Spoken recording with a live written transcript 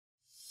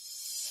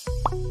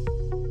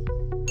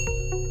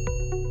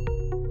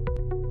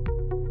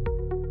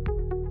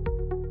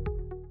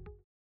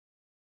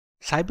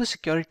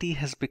Cybersecurity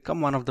has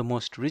become one of the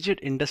most rigid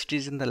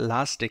industries in the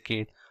last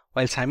decade,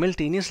 while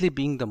simultaneously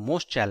being the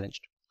most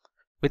challenged.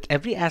 With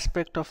every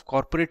aspect of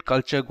corporate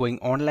culture going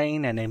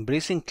online and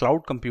embracing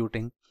cloud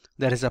computing,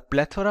 there is a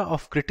plethora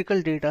of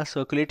critical data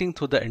circulating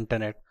through the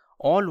internet,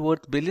 all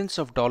worth billions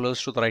of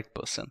dollars to the right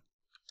person.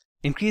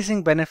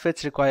 Increasing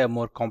benefits require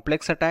more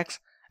complex attacks,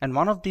 and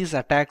one of these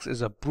attacks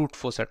is a brute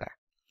force attack.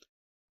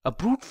 A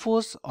brute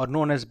force, or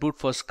known as brute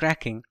force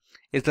cracking,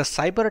 is the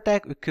cyber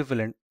attack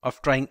equivalent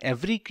of trying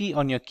every key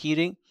on your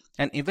keyring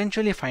and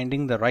eventually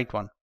finding the right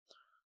one.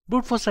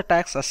 Brute force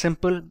attacks are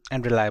simple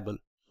and reliable.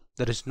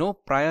 There is no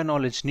prior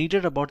knowledge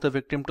needed about the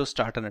victim to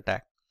start an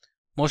attack.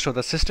 Most of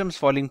the systems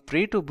falling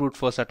prey to brute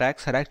force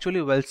attacks are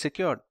actually well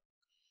secured.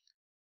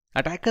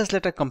 Attackers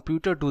let a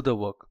computer do the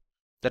work,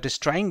 that is,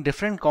 trying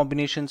different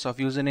combinations of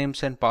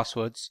usernames and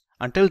passwords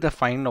until they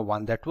find the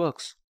one that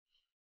works.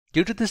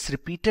 Due to this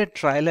repeated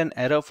trial and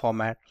error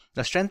format,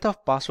 the strength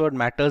of password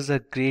matters a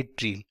great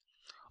deal.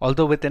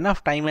 Although with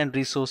enough time and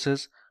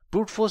resources,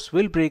 brute force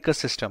will break a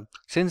system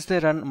since they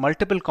run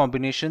multiple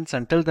combinations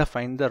until they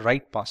find the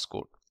right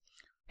passcode.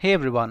 Hey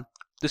everyone,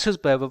 this is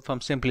Vaibhav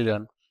from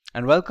Simplilearn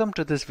and welcome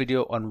to this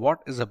video on what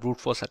is a brute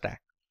force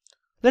attack.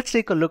 Let's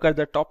take a look at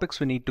the topics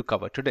we need to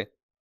cover today.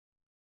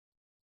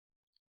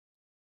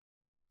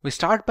 We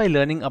start by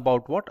learning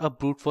about what a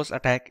brute force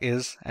attack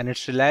is and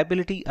its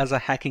reliability as a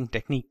hacking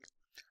technique.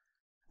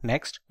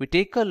 Next, we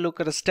take a look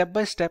at a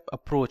step-by-step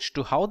approach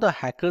to how the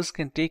hackers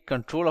can take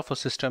control of a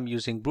system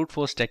using brute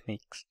force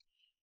techniques.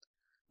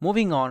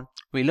 Moving on,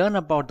 we learn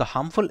about the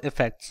harmful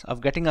effects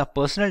of getting our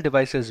personal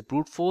devices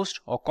brute forced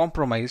or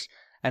compromised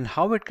and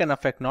how it can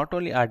affect not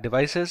only our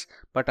devices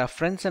but our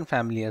friends and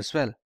family as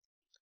well.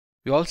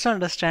 We also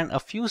understand a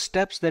few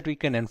steps that we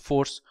can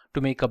enforce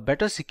to make a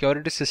better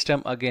security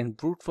system against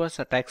brute force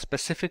attacks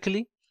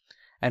specifically.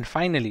 And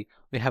finally,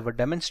 we have a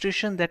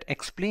demonstration that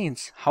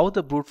explains how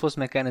the brute force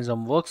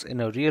mechanism works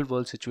in a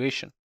real-world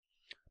situation.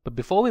 But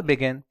before we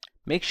begin,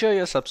 make sure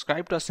you're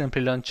subscribed to our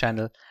Simplilearn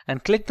channel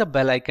and click the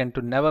bell icon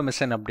to never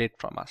miss an update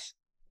from us.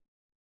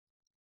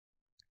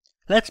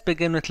 Let's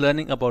begin with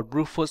learning about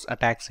brute force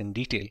attacks in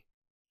detail.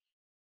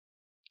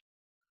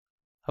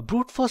 A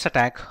brute force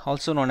attack,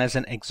 also known as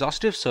an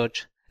exhaustive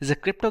search, is a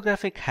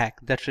cryptographic hack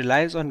that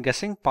relies on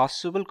guessing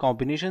possible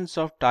combinations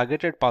of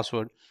targeted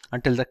password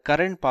until the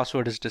current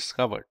password is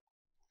discovered.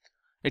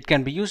 It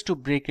can be used to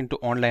break into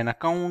online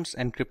accounts,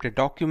 encrypted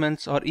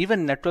documents, or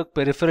even network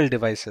peripheral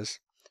devices.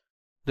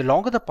 The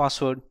longer the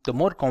password, the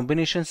more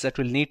combinations that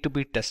will need to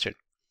be tested.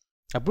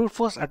 A brute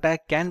force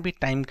attack can be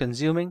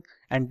time-consuming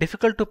and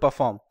difficult to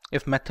perform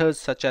if methods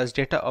such as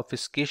data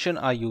obfuscation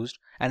are used,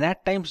 and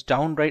at times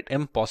downright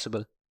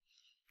impossible.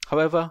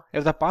 However,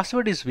 if the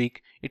password is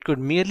weak, it could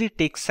merely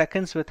take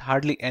seconds with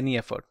hardly any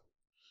effort.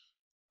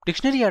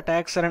 Dictionary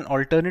attacks are an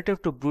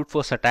alternative to brute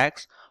force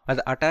attacks where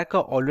the attacker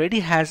already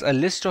has a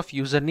list of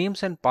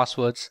usernames and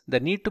passwords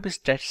that need to be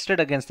tested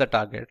against the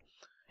target.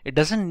 It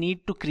doesn't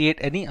need to create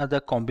any other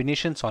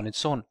combinations on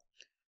its own.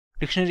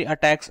 Dictionary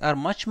attacks are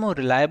much more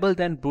reliable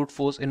than brute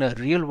force in a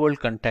real-world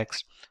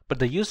context, but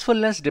the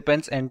usefulness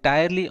depends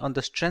entirely on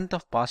the strength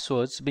of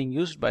passwords being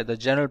used by the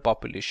general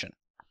population.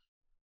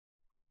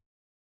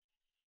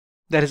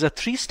 There is a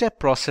three-step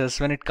process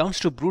when it comes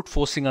to brute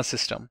forcing a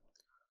system.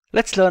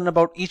 Let's learn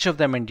about each of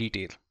them in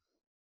detail.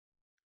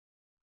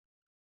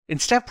 In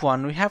step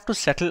 1, we have to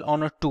settle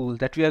on a tool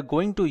that we are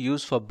going to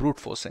use for brute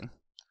forcing.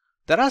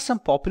 There are some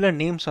popular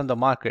names on the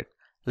market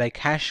like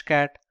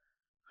Hashcat,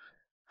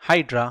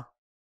 Hydra,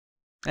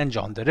 and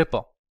John the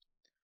Ripper.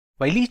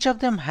 While each of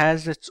them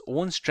has its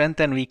own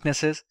strengths and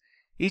weaknesses,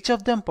 each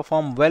of them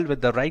perform well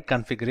with the right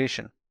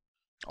configuration.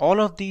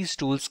 All of these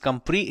tools come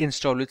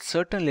pre-installed with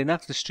certain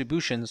Linux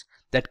distributions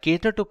that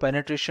cater to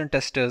penetration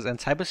testers and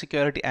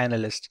cybersecurity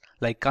analysts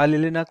like Kali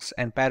Linux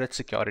and Parrot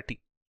Security.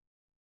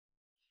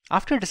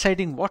 After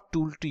deciding what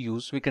tool to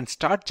use, we can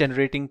start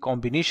generating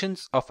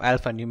combinations of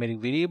alphanumeric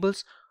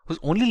variables whose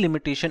only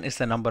limitation is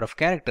the number of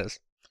characters.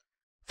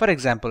 For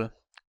example,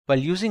 while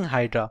using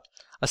Hydra,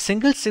 a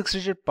single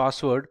 6-digit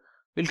password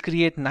will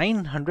create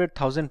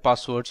 900,000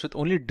 passwords with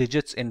only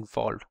digits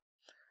involved.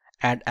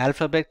 Add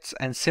alphabets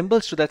and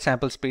symbols to that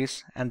sample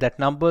space and that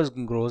number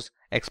grows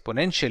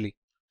exponentially.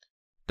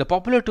 The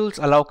popular tools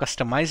allow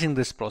customizing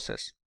this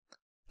process.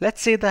 Let's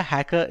say the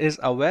hacker is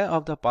aware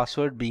of the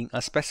password being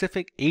a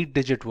specific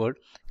 8-digit word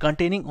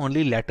containing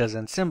only letters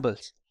and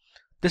symbols.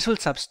 This will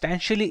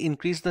substantially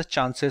increase the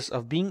chances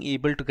of being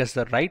able to guess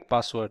the right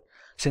password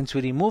since we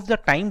remove the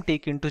time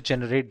taken to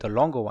generate the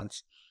longer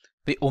ones.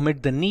 We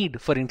omit the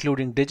need for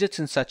including digits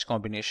in such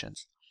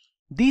combinations.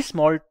 These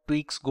small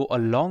tweaks go a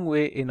long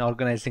way in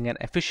organizing an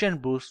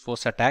efficient brute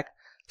force attack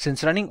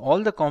since running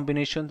all the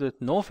combinations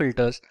with no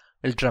filters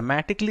will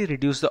dramatically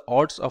reduce the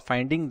odds of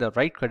finding the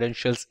right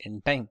credentials in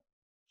time.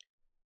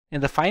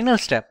 In the final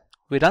step,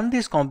 we run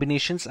these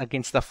combinations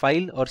against the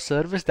file or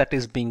service that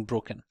is being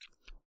broken.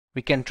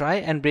 We can try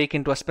and break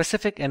into a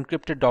specific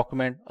encrypted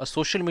document, a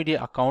social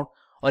media account,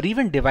 or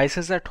even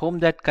devices at home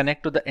that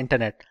connect to the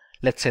internet.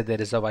 Let's say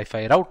there is a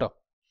Wi-Fi router.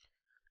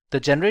 The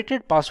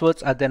generated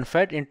passwords are then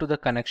fed into the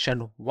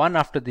connection one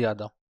after the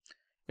other.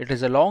 It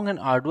is a long and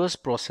arduous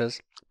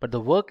process, but the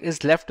work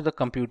is left to the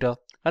computer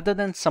rather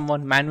than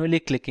someone manually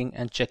clicking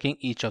and checking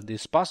each of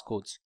these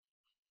passcodes.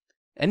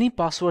 Any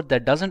password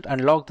that doesn't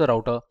unlock the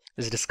router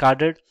is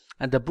discarded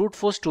and the brute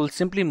force tool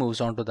simply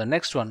moves on to the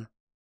next one.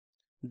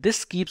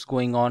 This keeps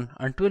going on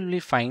until we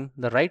find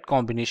the right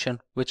combination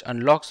which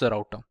unlocks the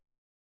router.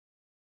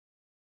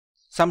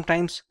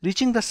 Sometimes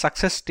reaching the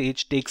success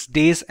stage takes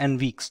days and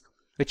weeks,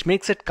 which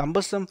makes it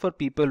cumbersome for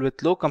people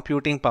with low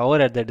computing power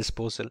at their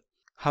disposal.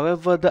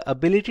 However, the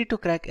ability to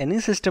crack any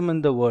system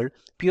in the world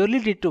purely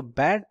due to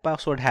bad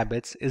password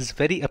habits is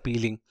very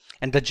appealing,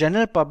 and the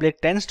general public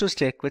tends to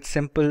stick with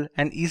simple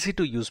and easy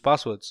to use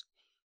passwords.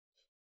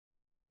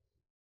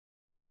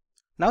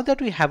 Now that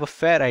we have a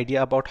fair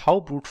idea about how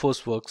brute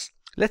force works,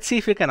 let's see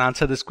if we can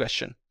answer this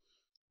question.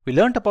 We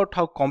learned about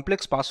how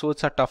complex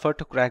passwords are tougher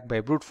to crack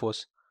by brute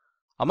force.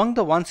 Among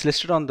the ones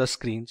listed on the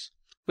screens,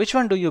 which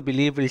one do you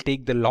believe will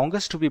take the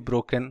longest to be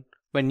broken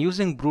when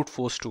using brute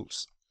force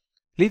tools?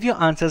 Leave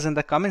your answers in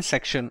the comment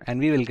section and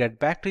we will get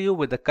back to you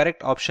with the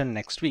correct option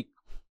next week.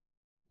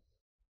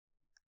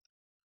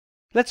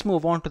 Let's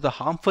move on to the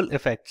harmful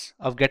effects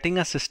of getting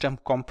a system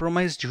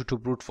compromised due to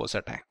brute force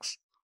attacks.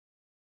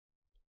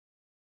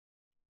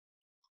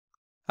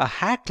 A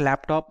hacked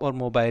laptop or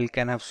mobile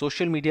can have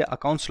social media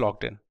accounts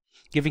logged in,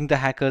 giving the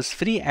hackers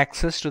free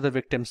access to the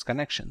victim's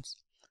connections.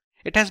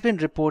 It has been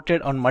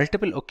reported on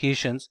multiple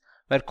occasions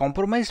where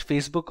compromised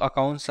Facebook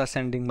accounts are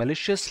sending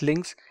malicious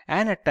links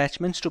and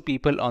attachments to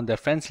people on their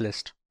friends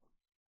list.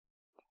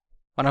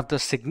 One of the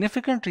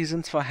significant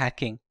reasons for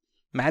hacking,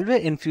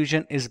 malware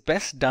infusion is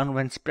best done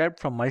when spread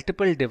from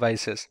multiple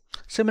devices,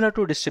 similar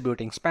to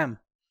distributing spam.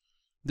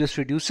 This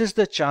reduces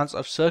the chance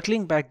of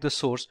circling back the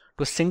source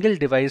to a single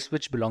device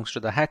which belongs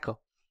to the hacker.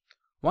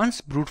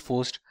 Once brute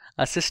forced,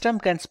 a system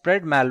can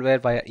spread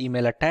malware via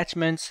email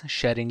attachments,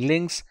 sharing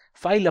links,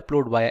 file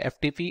upload via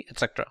FTP,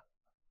 etc.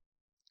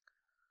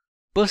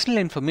 Personal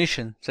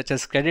information such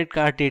as credit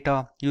card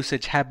data,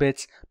 usage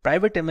habits,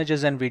 private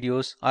images and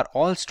videos are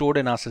all stored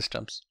in our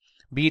systems,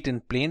 be it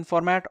in plain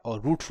format or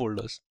root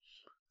folders.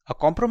 A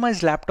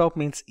compromised laptop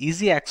means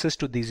easy access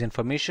to these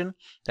information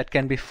that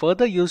can be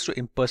further used to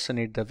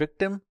impersonate the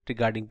victim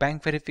regarding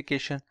bank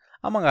verification,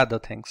 among other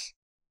things.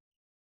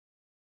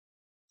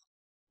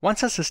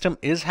 Once a system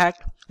is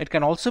hacked, it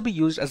can also be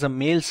used as a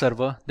mail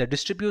server that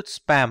distributes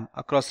spam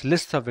across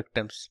lists of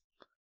victims.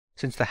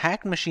 Since the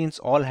hacked machines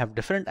all have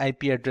different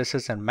IP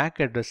addresses and MAC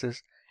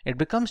addresses, it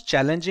becomes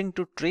challenging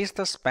to trace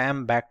the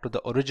spam back to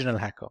the original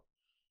hacker.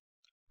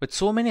 With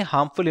so many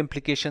harmful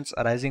implications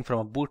arising from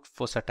a brute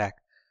force attack,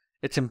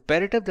 it's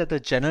imperative that the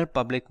general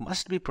public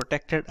must be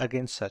protected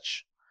against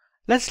such.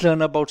 Let's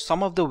learn about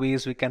some of the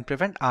ways we can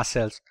prevent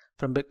ourselves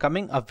from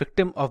becoming a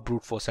victim of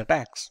brute force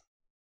attacks.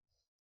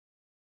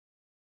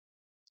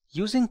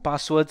 Using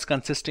passwords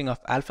consisting of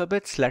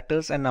alphabets,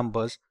 letters, and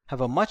numbers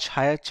have a much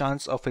higher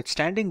chance of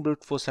withstanding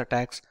brute force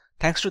attacks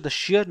thanks to the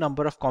sheer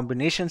number of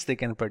combinations they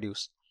can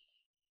produce.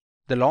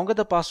 The longer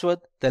the password,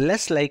 the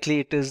less likely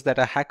it is that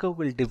a hacker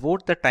will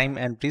devote the time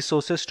and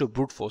resources to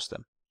brute force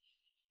them.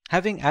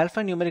 Having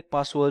alphanumeric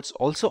passwords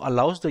also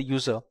allows the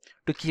user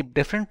to keep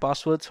different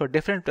passwords for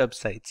different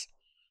websites.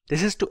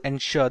 This is to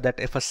ensure that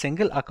if a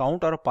single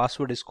account or a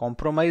password is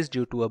compromised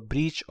due to a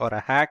breach or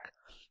a hack,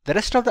 the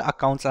rest of the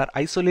accounts are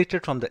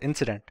isolated from the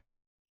incident.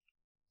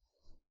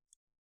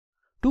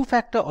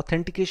 Two-factor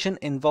authentication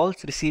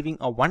involves receiving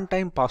a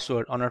one-time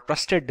password on a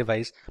trusted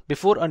device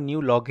before a new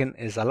login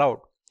is allowed.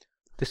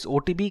 This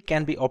OTP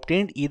can be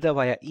obtained either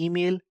via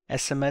email,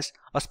 SMS,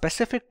 or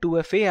specific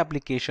 2FA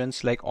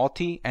applications like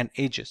Authy and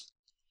Aegis.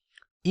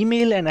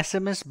 Email and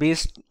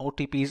SMS-based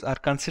OTPs are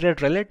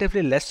considered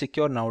relatively less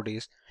secure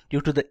nowadays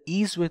due to the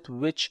ease with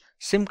which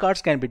SIM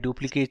cards can be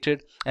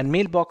duplicated and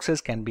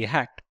mailboxes can be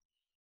hacked.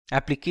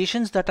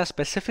 Applications that are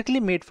specifically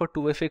made for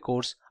 2FA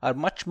codes are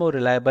much more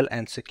reliable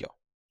and secure.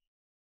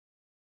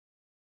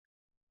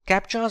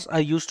 CAPTCHAs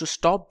are used to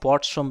stop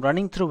bots from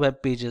running through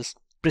web pages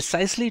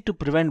precisely to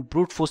prevent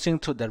brute forcing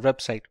through their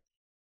website.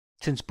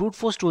 Since brute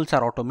force tools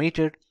are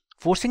automated,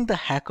 forcing the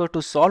hacker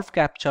to solve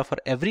CAPTCHA for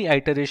every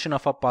iteration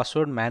of a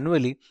password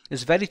manually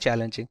is very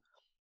challenging.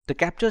 The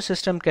CAPTCHA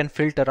system can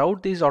filter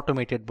out these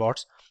automated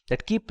bots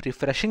that keep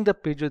refreshing the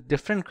page with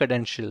different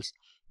credentials,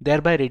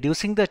 thereby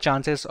reducing the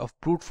chances of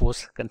brute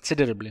force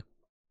considerably.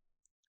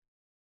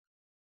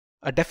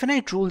 A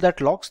definite rule that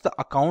locks the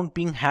account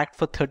being hacked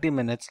for 30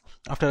 minutes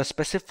after a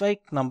specific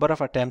number of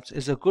attempts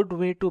is a good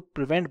way to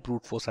prevent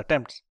brute force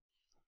attempts.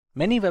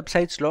 Many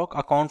websites lock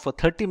account for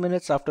 30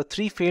 minutes after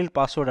 3 failed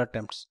password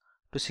attempts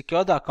to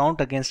secure the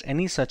account against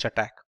any such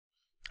attack.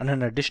 On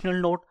an additional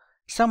note,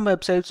 some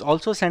websites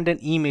also send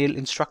an email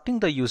instructing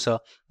the user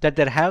that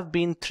there have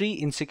been 3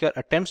 insecure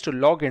attempts to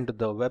log into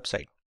the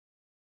website.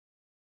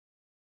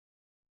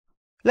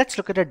 Let's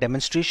look at a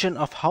demonstration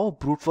of how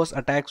brute force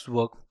attacks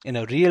work in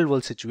a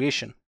real-world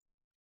situation.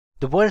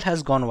 The world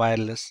has gone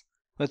wireless.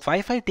 With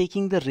Wi-Fi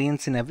taking the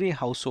reins in every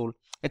household,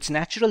 it's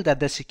natural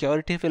that their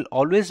security will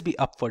always be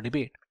up for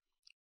debate.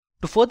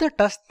 To further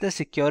test the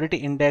security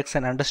index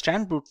and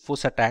understand brute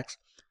force attacks,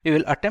 we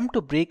will attempt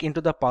to break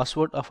into the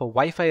password of a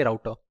Wi-Fi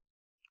router.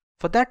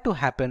 For that to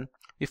happen,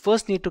 we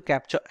first need to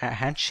capture a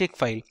handshake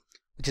file,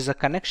 which is a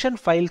connection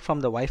file from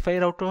the Wi-Fi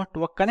router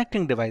to a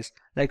connecting device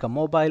like a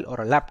mobile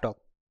or a laptop.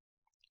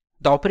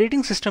 The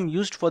operating system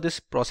used for this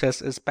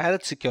process is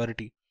Parrot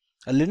Security,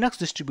 a Linux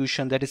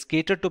distribution that is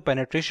catered to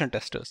penetration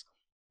testers.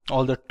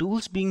 All the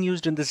tools being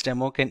used in this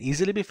demo can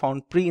easily be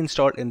found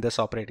pre-installed in this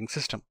operating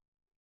system.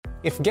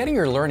 If getting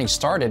your learning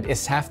started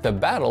is half the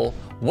battle,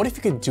 what if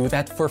you could do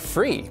that for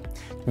free?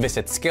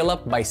 Visit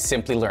SkillUp by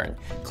Simplilearn.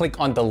 Click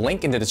on the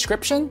link in the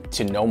description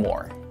to know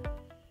more.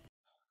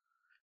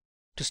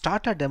 To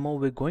start our demo,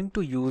 we're going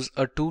to use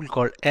a tool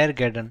called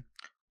Airgeddon,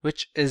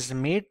 which is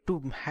made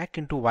to hack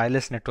into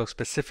wireless networks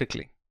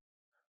specifically.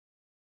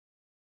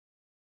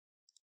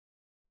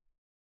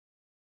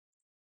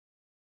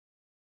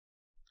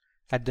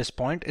 At this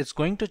point, it's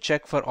going to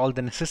check for all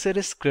the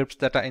necessary scripts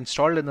that are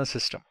installed in the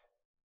system.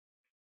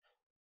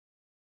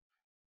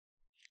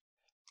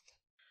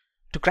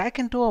 To crack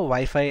into a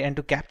Wi-Fi and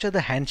to capture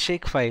the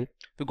handshake file,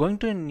 we're going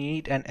to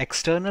need an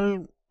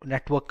external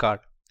network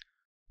card.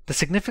 The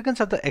significance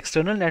of the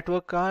external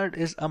network card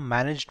is a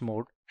managed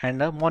mode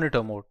and a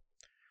monitor mode.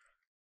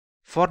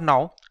 For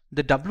now,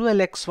 the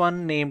WLX1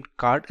 named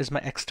card is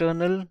my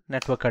external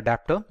network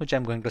adapter, which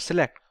I'm going to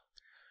select.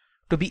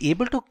 To be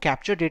able to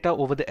capture data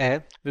over the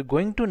air, we're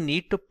going to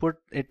need to put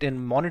it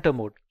in monitor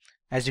mode.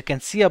 As you can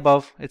see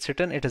above, it's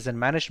written it is in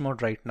managed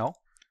mode right now.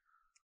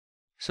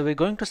 So we're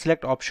going to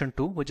select option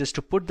 2, which is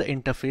to put the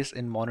interface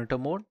in monitor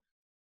mode.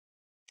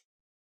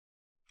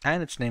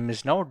 And its name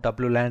is now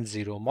WLAN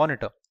 0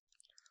 monitor.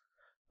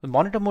 The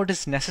monitor mode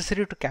is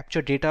necessary to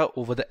capture data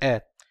over the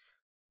air.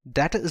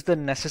 That is the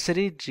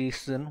necessary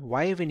reason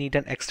why we need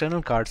an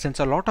external card,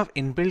 since a lot of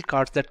inbuilt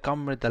cards that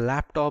come with the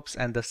laptops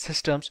and the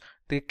systems,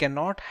 they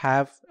cannot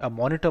have a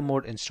monitor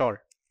mode installed.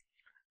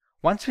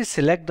 Once we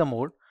select the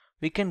mode,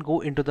 we can go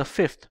into the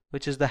fifth,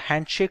 which is the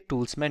handshake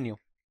tools menu.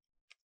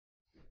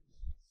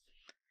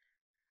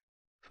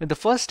 In the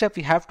first step,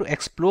 we have to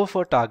explore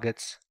for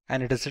targets,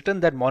 and it is written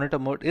that monitor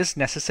mode is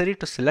necessary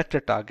to select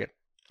a target.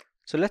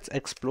 So let's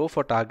explore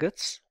for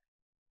targets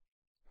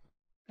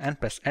and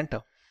press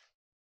enter.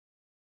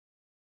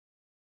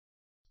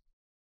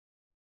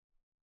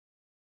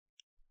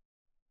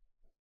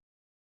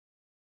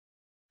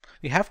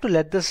 We have to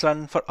let this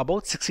run for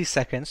about 60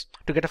 seconds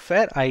to get a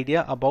fair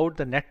idea about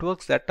the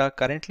networks that are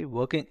currently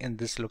working in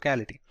this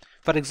locality.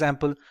 For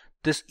example,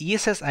 this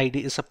ESS ID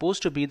is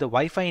supposed to be the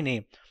Wi-Fi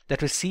name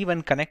that we see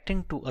when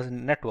connecting to a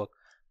network.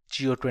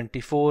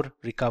 Geo24,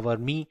 Recover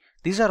Me,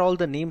 these are all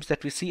the names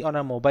that we see on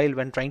our mobile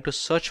when trying to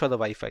search for the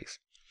Wi-Fis.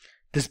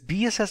 This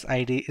BSS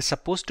ID is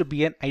supposed to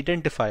be an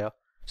identifier,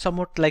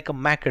 somewhat like a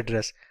MAC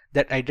address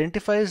that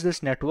identifies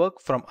this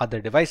network from other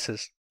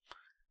devices.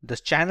 The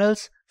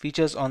channels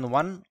features on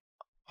 1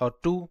 or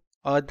 2,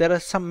 or there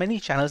are many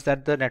channels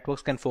that the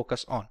networks can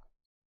focus on.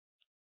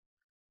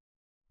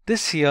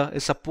 This here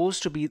is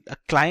supposed to be a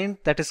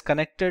client that is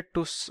connected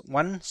to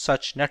one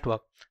such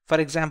network. For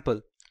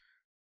example,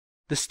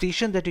 the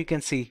station that you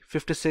can see,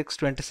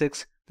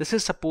 5626, this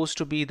is supposed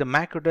to be the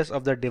MAC address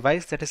of the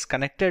device that is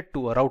connected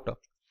to a router.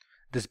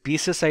 This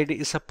BSS ID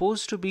is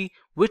supposed to be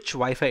which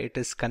Wi-Fi it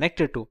is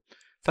connected to.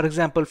 For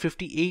example,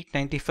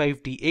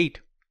 5895D8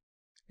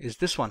 is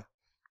this one,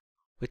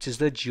 which is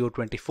the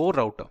Geo24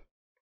 router.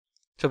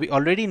 So we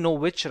already know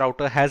which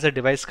router has a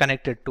device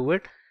connected to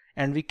it,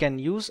 and we can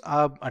use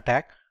our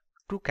attack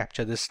to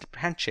capture this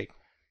handshake.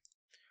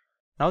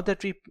 Now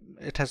that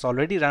it has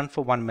already run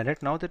for 1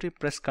 minute, now that we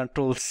press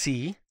Ctrl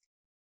C,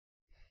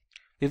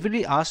 we will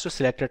be asked to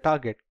select a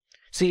target.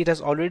 See, it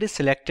has already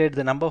selected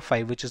the number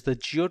 5, which is the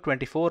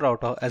Geo24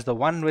 router, as the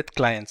one with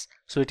clients.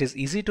 So it is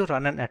easy to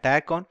run an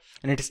attack on,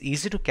 and it is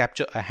easy to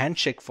capture a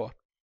handshake for.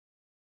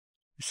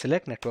 We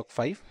select network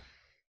 5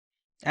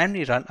 and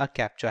we run a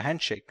capture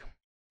handshake.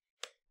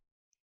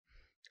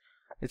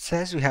 It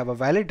says we have a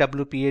valid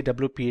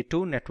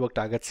WPA2 network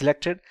target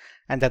selected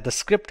and that the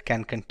script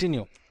can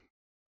continue.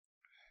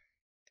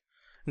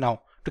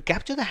 Now, to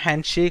capture the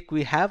handshake,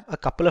 we have a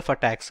couple of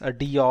attacks, a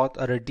deauth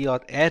or a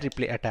deauth air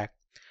replay attack.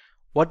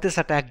 What this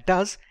attack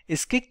does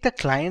is kick the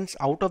clients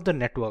out of the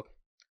network.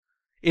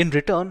 In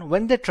return,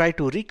 when they try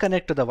to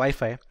reconnect to the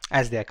Wi-Fi,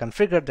 as they are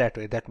configured that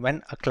way, that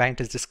when a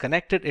client is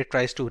disconnected, it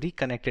tries to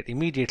reconnect it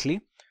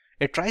immediately,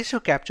 it tries to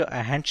capture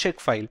a handshake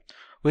file,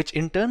 which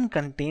in turn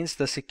contains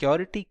the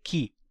security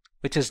key,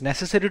 which is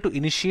necessary to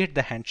initiate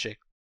the handshake.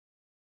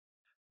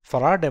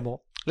 For our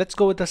demo, let's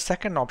go with the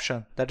second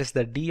option, that is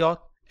the deauth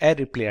air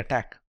replay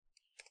attack.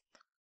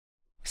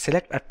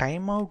 Select a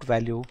timeout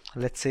value,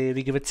 let's say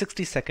we give it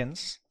 60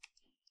 seconds,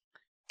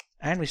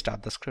 and we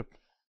start the script.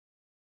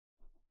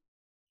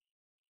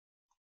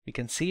 We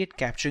can see it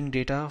capturing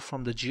data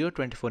from the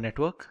Geo24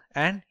 network,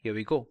 and here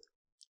we go.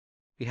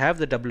 We have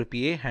the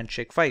WPA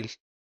handshake file.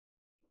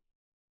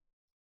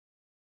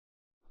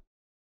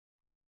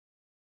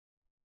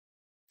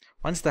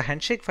 Once the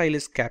handshake file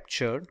is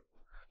captured,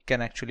 you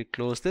can actually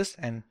close this,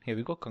 and here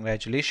we go,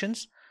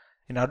 congratulations.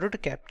 In order to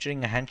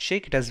capturing a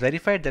handshake, it has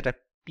verified that a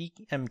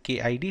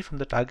PMK ID from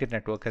the target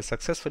network has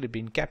successfully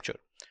been captured.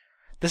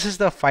 This is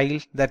the file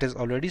that is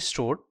already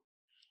stored.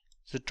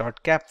 It's a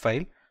 .cap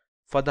file.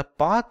 For the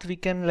path, we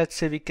can, let's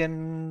say we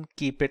can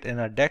keep it in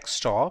a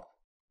desktop.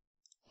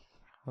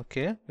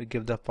 Okay, we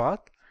give the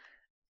path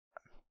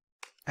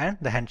and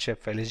the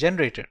handshake file is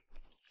generated.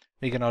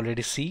 We can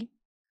already see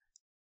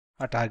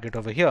a target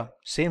over here,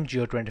 same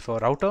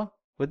Geo24 router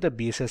with the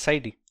BSS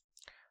ID.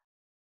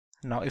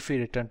 Now if we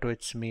return to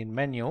its main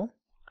menu,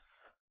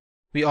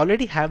 we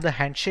already have the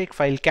handshake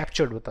file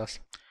captured with us.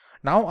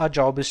 Now our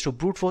job is to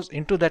brute force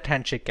into that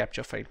handshake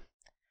capture file.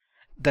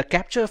 The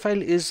capture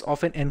file is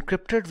often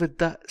encrypted with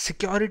the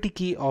security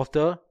key of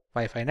the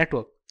Wi-Fi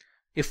network.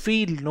 If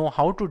we know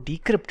how to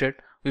decrypt it,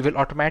 we will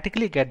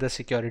automatically get the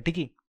security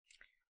key.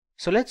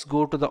 So let's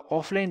go to the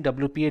offline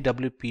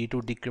WPA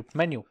to decrypt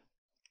menu.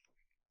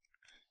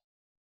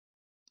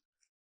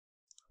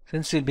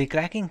 Since we'll be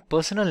cracking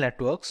personal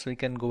networks, we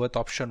can go with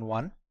option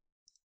 1.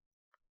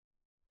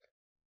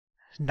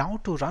 Now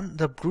to run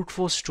the brute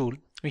force tool,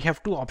 we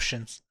have two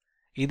options.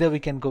 Either we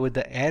can go with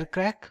the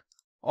aircrack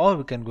or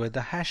we can go with the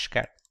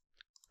hashcat.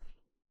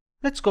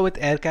 Let's go with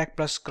aircrack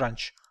plus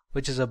crunch,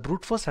 which is a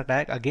brute force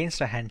attack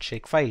against a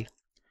handshake file.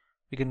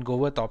 We can go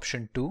with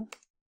option 2.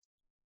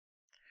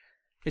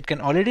 It can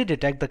already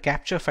detect the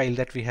capture file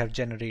that we have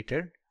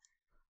generated.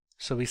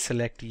 So we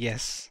select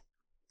yes.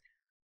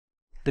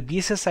 The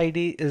BSS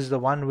ID is the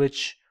one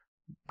which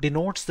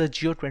denotes the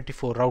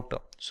Geo24 router.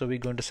 So we're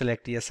going to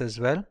select yes as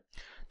well.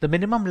 The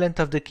minimum length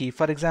of the key,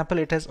 for example,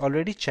 it has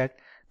already checked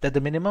that the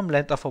minimum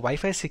length of a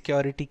Wi-Fi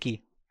security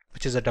key,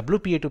 which is a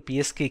WPA to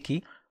PSK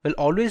key, will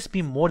always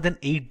be more than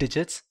 8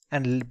 digits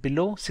and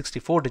below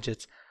 64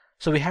 digits.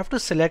 So we have to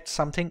select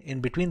something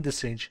in between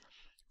this range.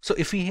 So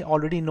if we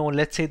already know,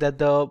 let's say that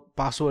the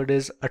password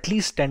is at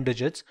least 10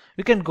 digits,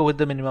 we can go with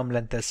the minimum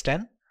length as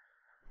 10.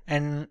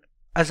 And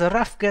as a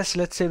rough guess,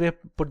 let's say we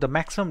put the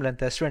maximum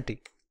length as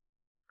 20.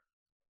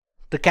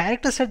 The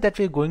character set that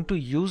we're going to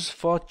use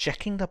for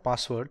checking the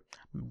password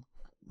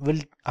will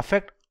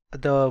affect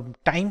the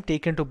time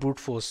taken to brute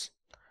force.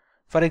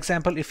 For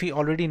example, if we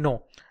already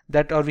know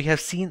that or we have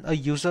seen a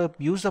user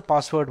use the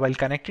password while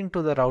connecting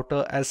to the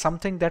router as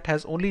something that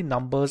has only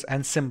numbers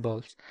and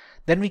symbols,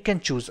 then we can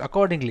choose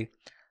accordingly.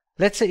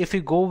 Let's say if we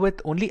go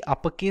with only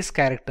uppercase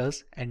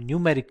characters and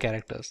numeric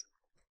characters,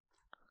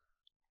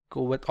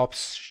 go with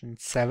option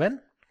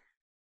 7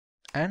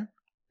 and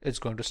it's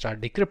going to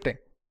start decrypting.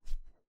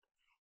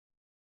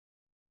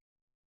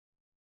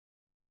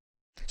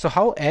 So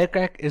how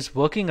aircrack is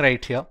working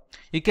right here,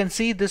 you can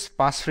see this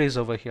passphrase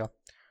over here.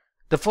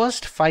 The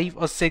first 5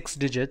 or 6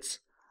 digits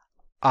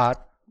are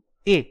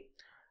A.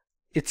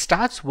 It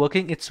starts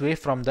working its way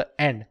from the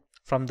end,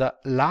 from the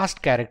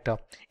last character.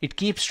 It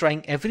keeps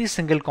trying every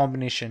single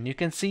combination. You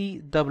can see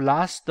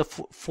the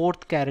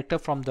fourth character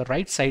from the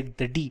right side,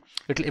 the D.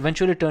 It will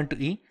eventually turn to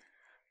E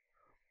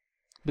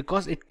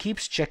because it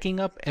keeps checking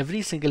up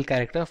every single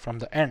character from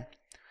the end.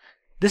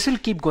 This will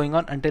keep going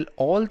on until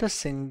all the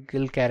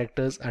single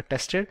characters are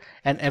tested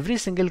and every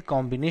single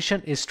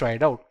combination is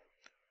tried out.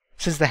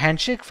 Since the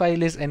handshake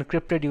file is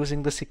encrypted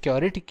using the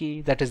security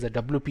key, that is the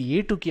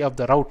WPA2 key of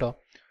the router,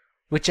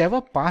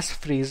 whichever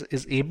passphrase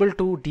is able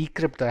to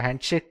decrypt the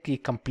handshake key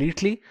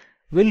completely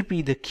will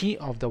be the key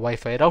of the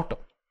Wi-Fi router.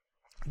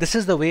 This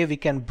is the way we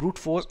can brute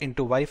force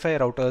into Wi-Fi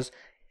routers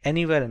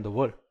anywhere in the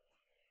world.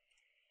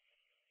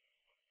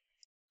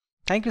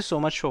 Thank you so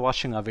much for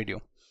watching our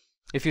video.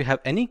 If you have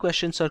any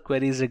questions or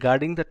queries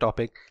regarding the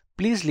topic,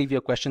 please leave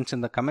your questions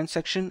in the comment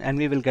section and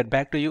we will get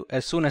back to you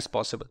as soon as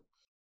possible.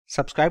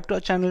 Subscribe to our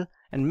channel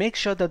and make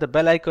sure that the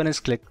bell icon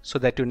is clicked so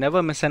that you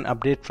never miss an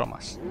update from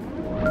us.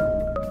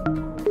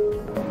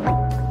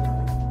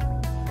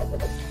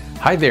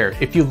 Hi there,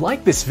 if you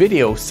like this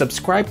video,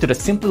 subscribe to the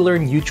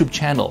Simplilearn YouTube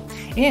channel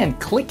and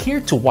click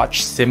here to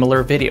watch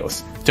similar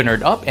videos. To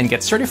nerd up and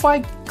get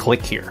certified,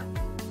 click here.